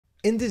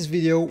In this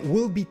video,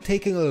 we'll be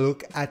taking a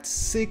look at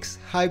 6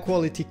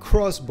 high-quality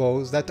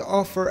crossbows that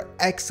offer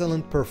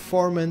excellent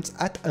performance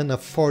at an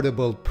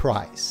affordable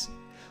price.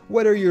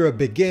 Whether you're a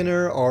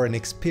beginner or an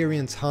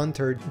experienced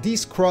hunter,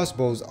 these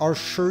crossbows are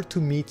sure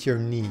to meet your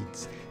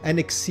needs and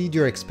exceed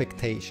your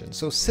expectations.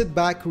 So sit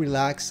back,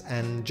 relax,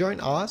 and join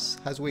us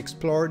as we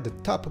explore the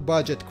top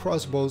budget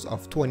crossbows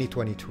of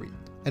 2023.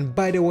 And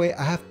by the way,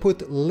 I have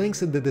put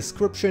links in the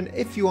description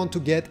if you want to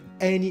get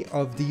any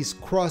of these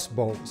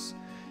crossbows.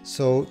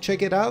 So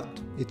check it out,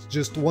 it's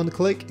just one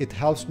click, it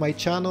helps my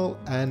channel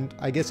and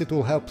I guess it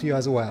will help you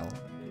as well.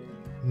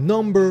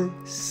 Number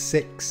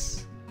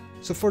 6.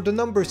 So for the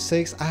number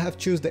 6, I have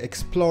chosen the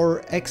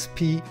Explorer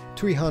XP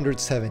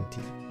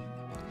 370.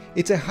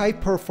 It's a high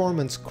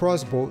performance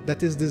crossbow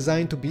that is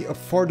designed to be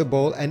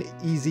affordable and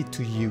easy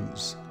to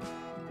use.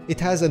 It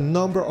has a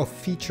number of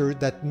features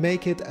that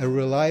make it a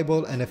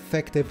reliable and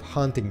effective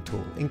hunting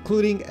tool,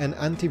 including an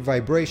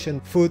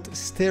anti-vibration foot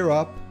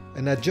stirrup,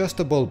 an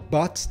adjustable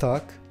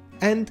buttstock,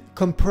 and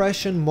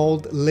compression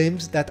mold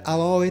limbs that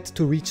allow it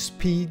to reach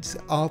speeds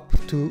up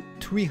to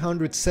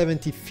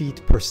 370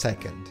 feet per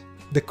second.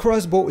 The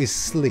crossbow is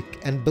sleek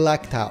and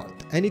blacked out,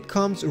 and it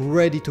comes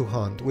ready to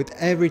hunt with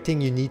everything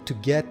you need to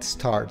get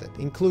started,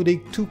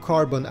 including 2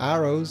 carbon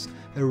arrows,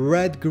 a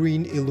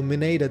red-green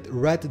illuminated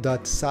red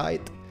dot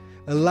sight,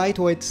 a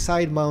lightweight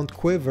side mount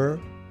quiver,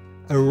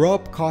 a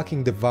rope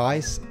cocking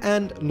device,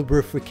 and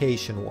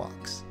lubrication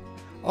wax.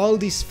 All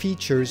these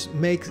features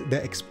make the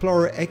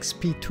Explorer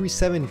XP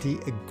 370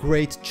 a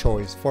great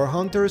choice for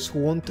hunters who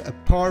want a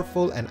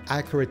powerful and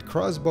accurate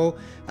crossbow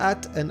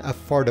at an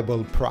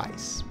affordable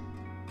price.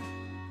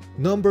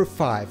 Number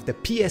 5. The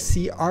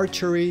PSC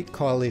Archery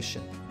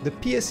Coalition. The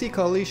PSC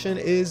Coalition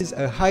is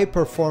a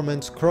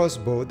high-performance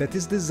crossbow that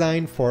is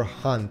designed for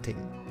hunting.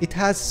 It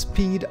has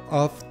speed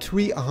of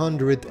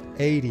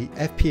 380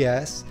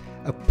 FPS,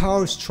 a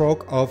power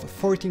stroke of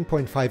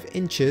 14.5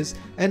 inches,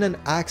 and an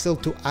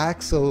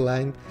axle-to-axle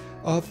length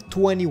of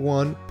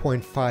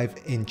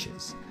 21.5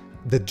 inches.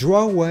 The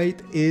draw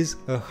weight is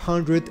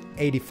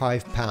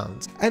 185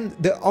 pounds, and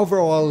the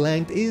overall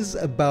length is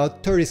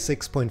about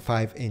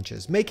 36.5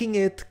 inches, making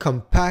it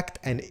compact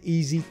and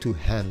easy to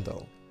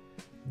handle.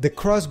 The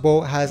crossbow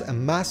has a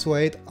mass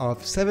weight of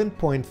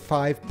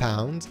 7.5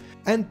 pounds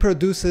and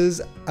produces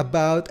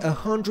about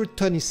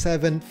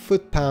 127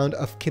 foot-pounds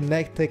of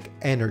kinetic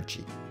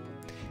energy.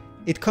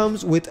 It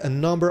comes with a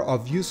number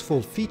of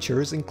useful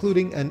features,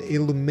 including an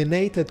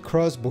illuminated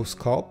crossbow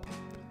scope,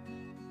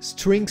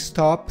 string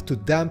stop to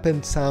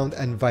dampen sound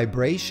and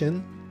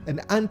vibration,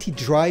 an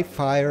anti-dry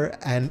fire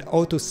and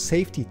auto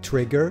safety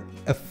trigger,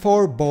 a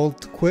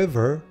 4-bolt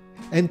quiver,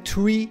 and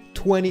 3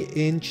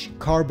 20-inch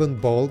carbon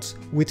bolts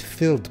with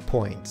filled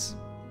points.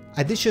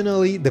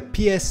 Additionally, the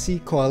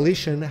PSC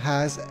Coalition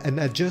has an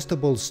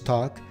adjustable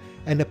stock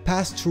and a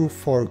pass-through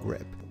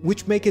foregrip,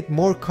 which make it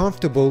more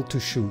comfortable to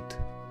shoot.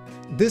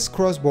 This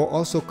crossbow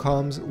also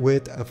comes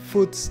with a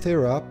foot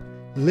stirrup,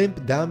 limb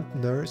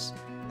dampeners,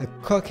 a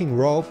cocking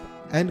rope,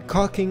 and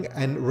cocking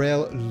and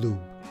rail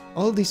lube.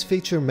 All these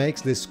features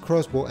makes this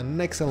crossbow an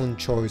excellent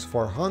choice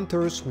for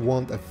hunters who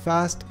want a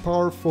fast,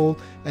 powerful,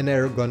 and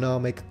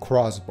ergonomic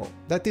crossbow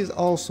that is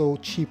also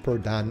cheaper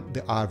than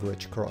the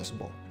average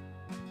crossbow.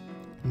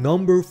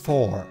 Number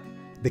 4.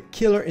 The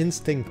Killer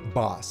Instinct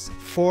Boss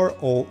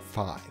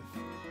 405.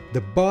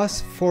 The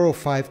Boss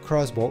 405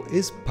 crossbow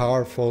is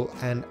powerful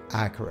and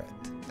accurate,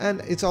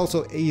 and it's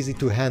also easy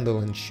to handle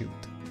and shoot.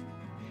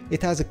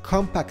 It has a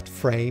compact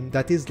frame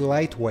that is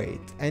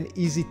lightweight and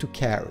easy to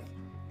carry,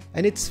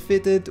 and it's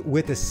fitted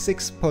with a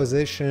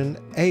 6-position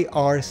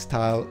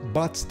AR-style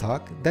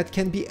buttstock that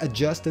can be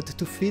adjusted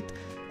to fit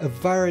a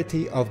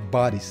variety of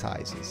body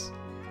sizes.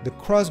 The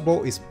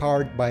crossbow is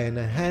powered by an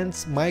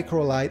enhanced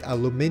microlight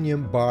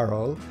aluminum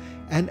barrel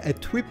and a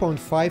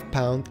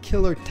 3.5-pound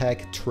Killer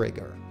Tech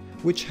trigger,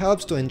 which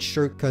helps to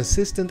ensure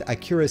consistent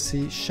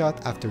accuracy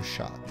shot after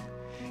shot.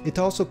 It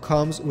also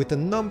comes with a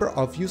number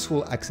of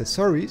useful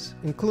accessories,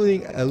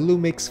 including a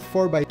Lumix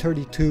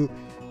 4x32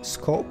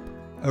 scope,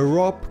 a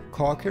rope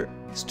cocker,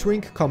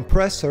 string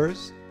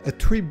compressors, a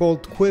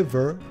 3-bolt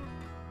quiver,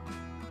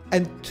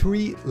 and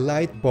 3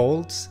 light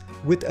bolts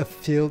with a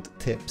filled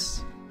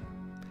tips.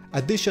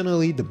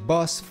 Additionally, the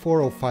Boss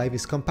 405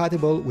 is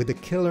compatible with the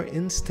Killer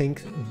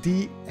Instinct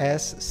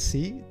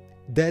DSC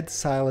Dead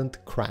Silent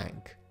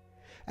Crank,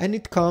 and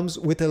it comes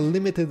with a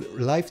limited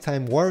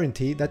lifetime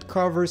warranty that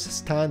covers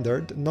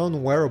standard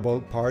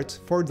non-wearable parts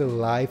for the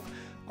life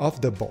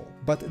of the bow,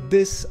 but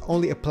this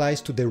only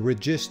applies to the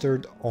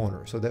registered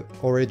owner, so the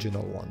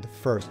original one, the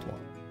first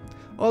one.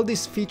 All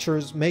these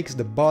features makes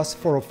the Boss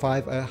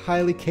 405 a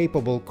highly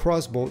capable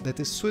crossbow that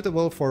is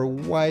suitable for a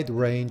wide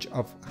range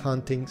of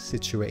hunting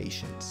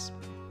situations.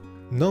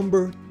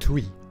 Number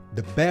 3.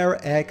 The Bear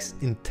X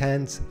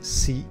Intense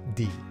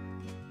CD.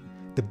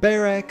 The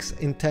Bear X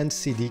Intense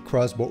CD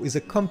crossbow is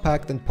a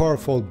compact and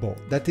powerful bow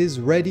that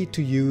is ready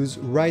to use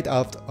right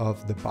out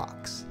of the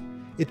box.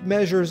 It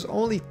measures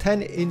only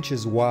 10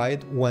 inches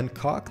wide when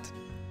cocked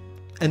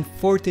and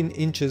 14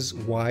 inches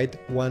wide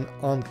when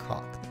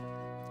uncocked.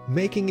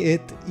 making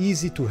it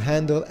easy to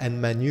handle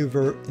and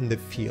maneuver in the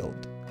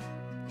field.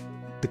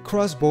 The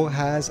crossbow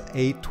has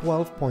a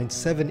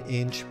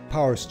 12.7-inch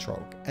power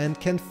stroke and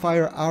can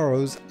fire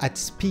arrows at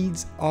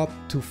speeds up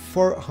to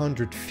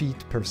 400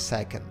 feet per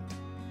second.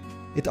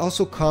 It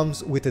also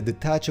comes with a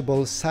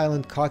detachable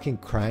silent cocking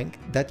crank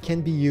that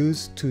can be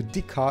used to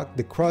decock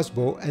the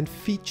crossbow and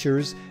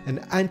features an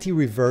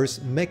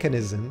anti-reverse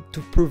mechanism to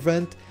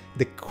prevent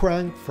the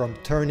crank from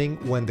turning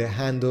when the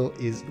handle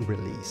is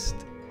released.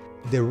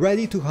 The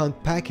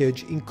ready-to-hunt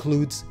package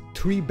includes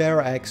 3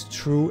 Barra-X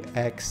True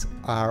X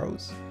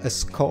arrows, a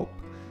scope,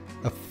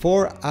 a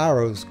 4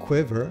 arrows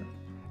quiver,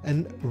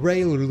 and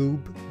rail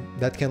lube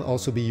that can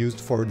also be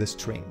used for the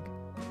string.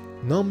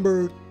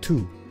 Number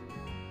 2.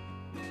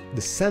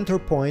 The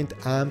Centerpoint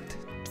Amped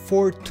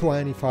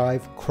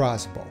 425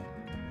 crossbow.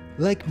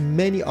 Like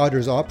many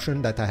other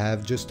options that I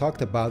have just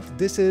talked about,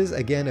 this is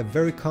again a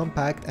very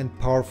compact and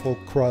powerful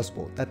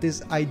crossbow that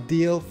is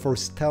ideal for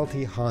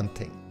stealthy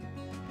hunting.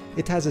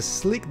 It has a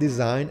sleek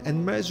design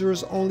and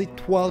measures only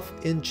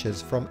 12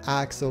 inches from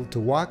axle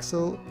to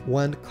axle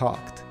when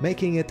cocked,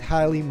 making it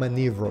highly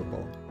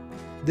maneuverable.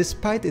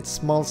 Despite its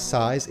small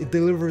size, it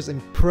delivers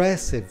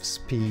impressive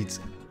speeds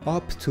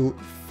up to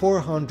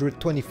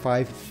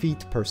 425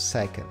 feet per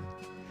second.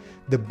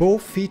 The bow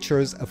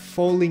features a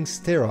folding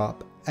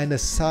stirrup and a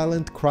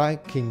silent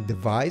cranking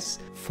device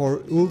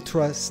for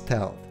ultra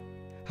stealth,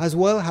 as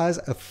well as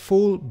a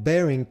full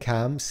bearing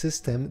cam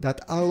system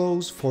that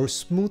allows for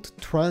smooth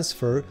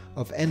transfer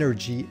of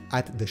energy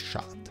at the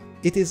shot.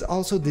 It is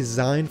also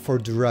designed for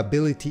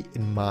durability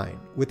in mind,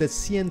 with a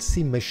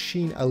CNC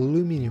machine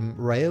aluminum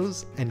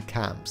rails and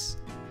cams.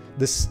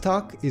 The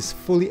stock is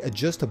fully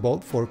adjustable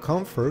for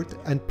comfort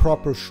and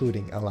proper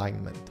shooting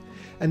alignment,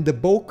 and the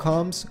bow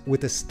comes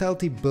with a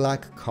stealthy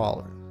black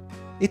color.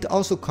 It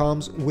also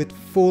comes with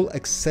full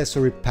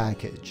accessory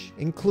package,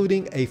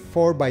 including a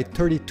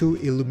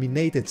 4x32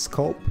 illuminated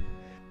scope,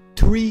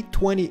 3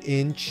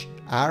 20-inch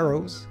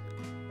arrows,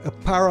 a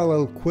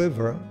parallel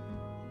quiver,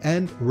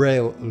 and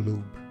rail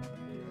lube.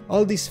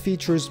 All these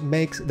features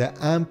make the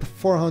AMP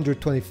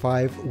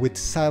 425 with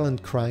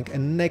silent crank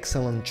an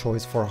excellent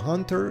choice for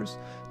hunters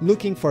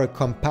looking for a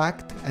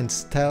compact and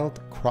stealth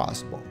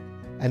crossbow.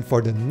 And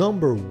for the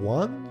number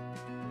 1,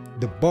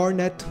 the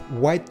Barnett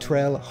White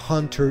Trail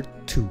Hunter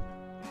 2.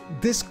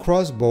 This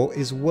crossbow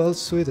is well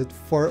suited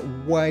for a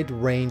wide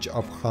range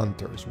of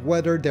hunters,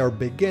 whether they are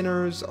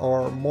beginners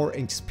or more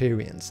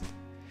experienced.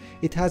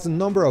 It has a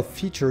number of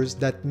features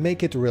that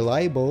make it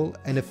reliable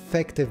and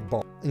effective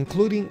bow,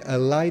 including a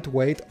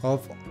lightweight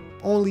of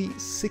only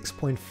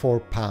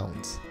 6.4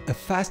 pounds, a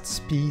fast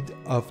speed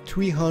of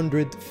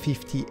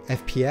 350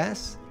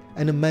 FPS,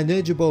 and a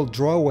manageable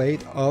draw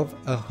weight of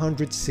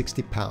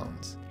 160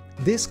 pounds.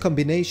 This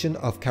combination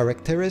of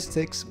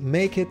characteristics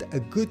make it a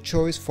good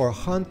choice for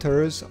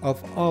hunters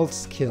of all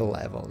skill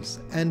levels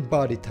and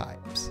body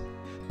types,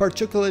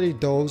 particularly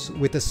those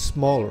with a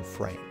smaller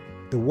frame.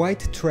 The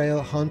White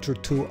Trail Hunter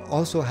 2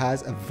 also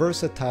has a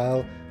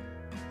versatile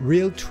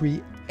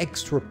Realtree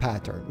extra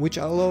pattern, which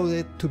allows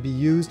it to be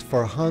used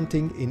for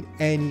hunting in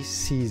any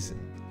season.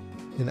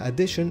 In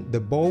addition, the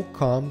bow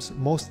comes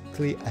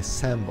mostly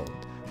assembled,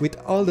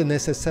 with all the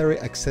necessary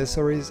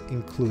accessories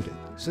included,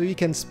 so you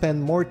can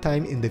spend more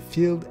time in the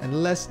field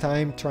and less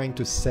time trying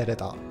to set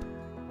it up.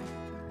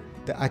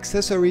 The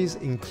accessories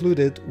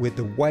included with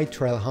the White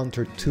Trail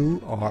Hunter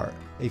 2 are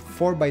a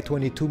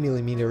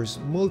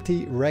 4x22mm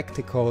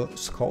multi-reticle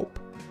scope,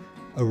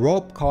 a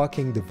rope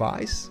cocking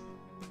device,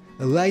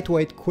 a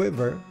lightweight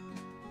quiver,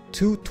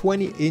 2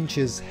 20-inch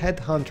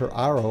headhunter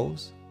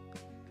arrows,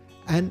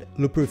 and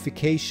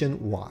lubrication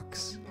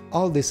wax.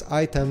 All these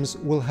items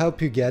will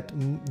help you get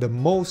the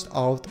most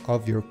out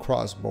of your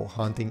crossbow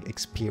hunting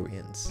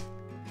experience.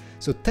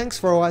 So thanks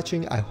for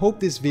watching. I hope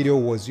this video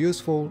was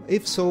useful.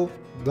 If so,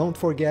 don't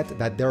forget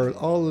that there are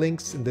all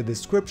links in the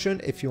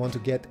description if you want to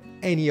get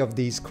any of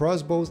these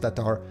crossbows that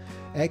are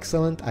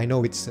excellent. I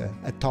know it's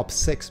a top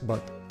 6,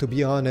 but to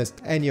be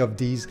honest, any of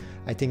these,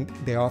 I think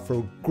they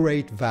offer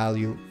great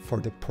value for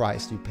the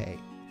price you pay.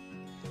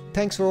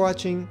 Thanks for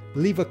watching.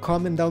 Leave a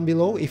comment down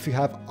below if you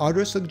have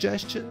other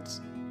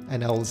suggestions,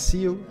 and I will see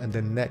you in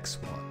the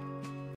next one.